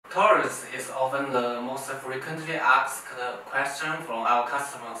Tolerance is often the most frequently asked question from our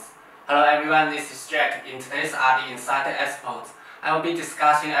customers. Hello everyone, this is Jack. In today's RD Insider Expert, I will be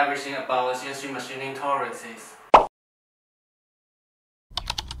discussing everything about CNC machining tolerances.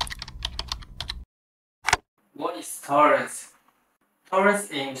 What is tolerance? Tolerance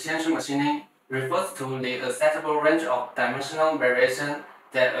in CNC machining refers to the acceptable range of dimensional variation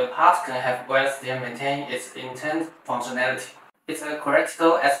that a part can have while still maintaining its intended functionality. It's a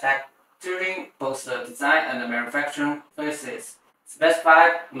critical aspect during both the design and the manufacturing phases.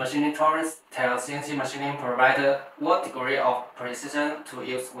 Specified machining tolerance tells CNC machining provider what degree of precision to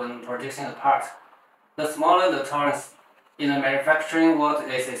use when producing a part. The smaller the tolerance in the manufacturing world,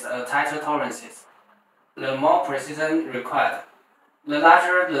 this is a tighter tolerances. The more precision required. The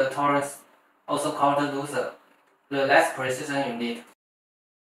larger the tolerance, also called looser, the less precision you need.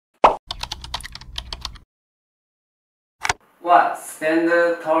 1.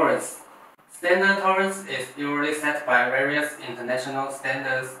 Standard tolerance. Standard tolerance is usually set by various international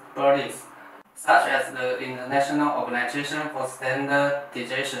standards bodies, such as the International Organization for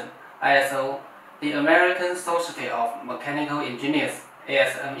Standardization (ISO), the American Society of Mechanical Engineers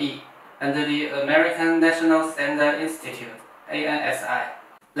 (ASME), and the American National Standard Institute (ANSI).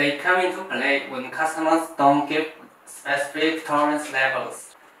 They come into play when customers don't give specific tolerance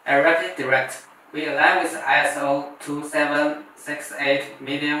levels. At RapidDirect, we align with ISO 2768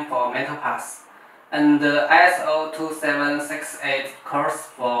 medium for metal parts, and the ISO 2768 course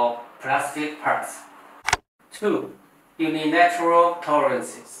for plastic parts. 2. Unilateral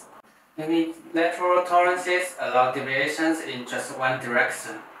tolerances. Unilateral tolerances allow deviations in just one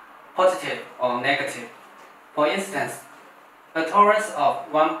direction, positive or negative. For instance, a tolerance of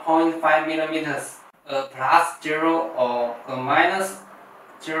 1.5 mm, a plus 0 or a minus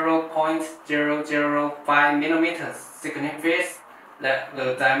 0.005 mm signifies that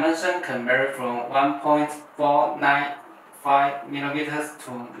the dimension can vary from 1.495 mm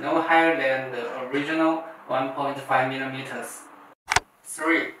to no higher than the original 1.5 mm.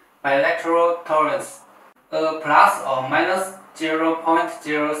 3. Bilateral tolerance. A plus or minus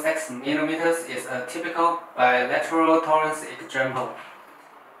 0.06 mm is a typical bilateral tolerance example.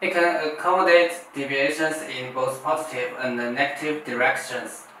 It can accommodate deviations in both positive and negative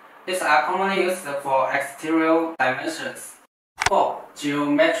directions. These are commonly used for exterior dimensions. 4.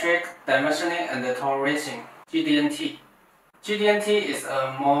 Geometric dimensioning and tolerating (GD&T). GD&T is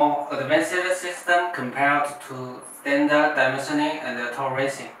a more advanced system compared to standard dimensioning and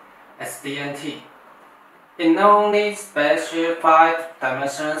tolerating (SD&T). It not only specifies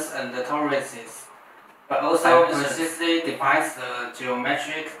dimensions and tolerances, but also precisely defines the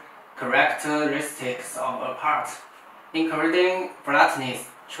geometric characteristics of a part, including flatness,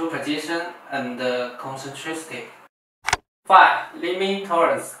 true position, and concentricity. 5. Limit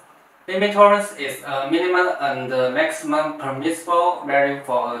tolerance. Limit tolerance is a minimum and maximum permissible value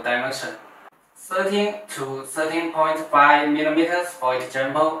for a dimension. 13 to 13.5 mm, for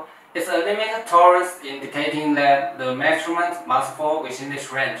example, is a limit tolerance indicating that the measurement must fall within this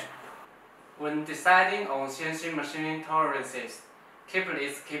range. When deciding on CNC machining tolerances, keep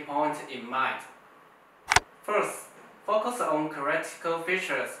these key points in mind. First, focus on critical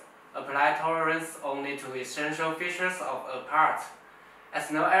features. Apply tolerance only to essential features of a part, as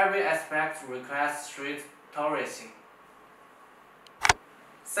not every aspect requires strict tolerancing.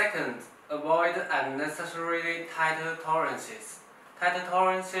 Second, avoid unnecessarily tighter tolerances. Tighter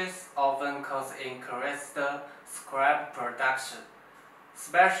tolerances often cause increased scrap production.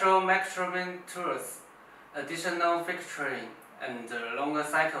 Special measurement tools, additional fixturing, and longer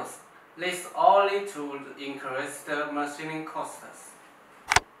cycles, these all lead to increased machining costs.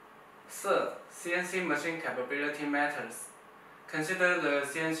 Third, CNC machine capability matters. Consider the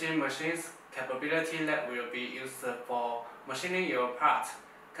CNC machine's capability that will be used for machining your part.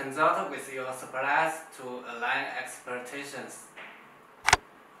 Consult with your suppliers to align expectations.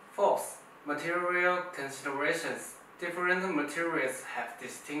 Fourth, material considerations. Different materials have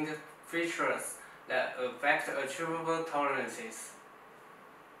distinct features that affect achievable tolerances.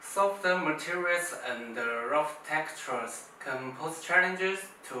 Softer materials and rough textures can pose challenges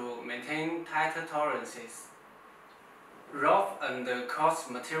to maintain tighter tolerances. Rough and coarse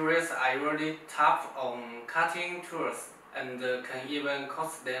materials are usually tough on cutting tools and can even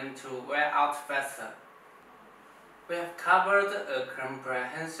cause them to wear out faster. We have covered a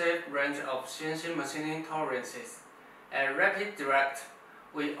comprehensive range of CNC machining tolerances. At RapidDirect,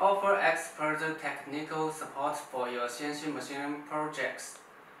 we offer expert technical support for your CNC machining projects.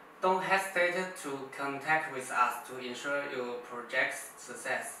 Don't hesitate to contact with us to ensure your project's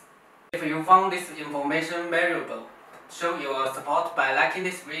success. If you found this information valuable, show your support by liking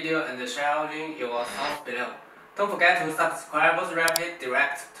this video and sharing your thoughts below. Don't forget to subscribe to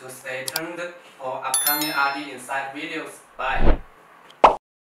RapidDirect to stay tuned for upcoming RD Insight videos. Bye!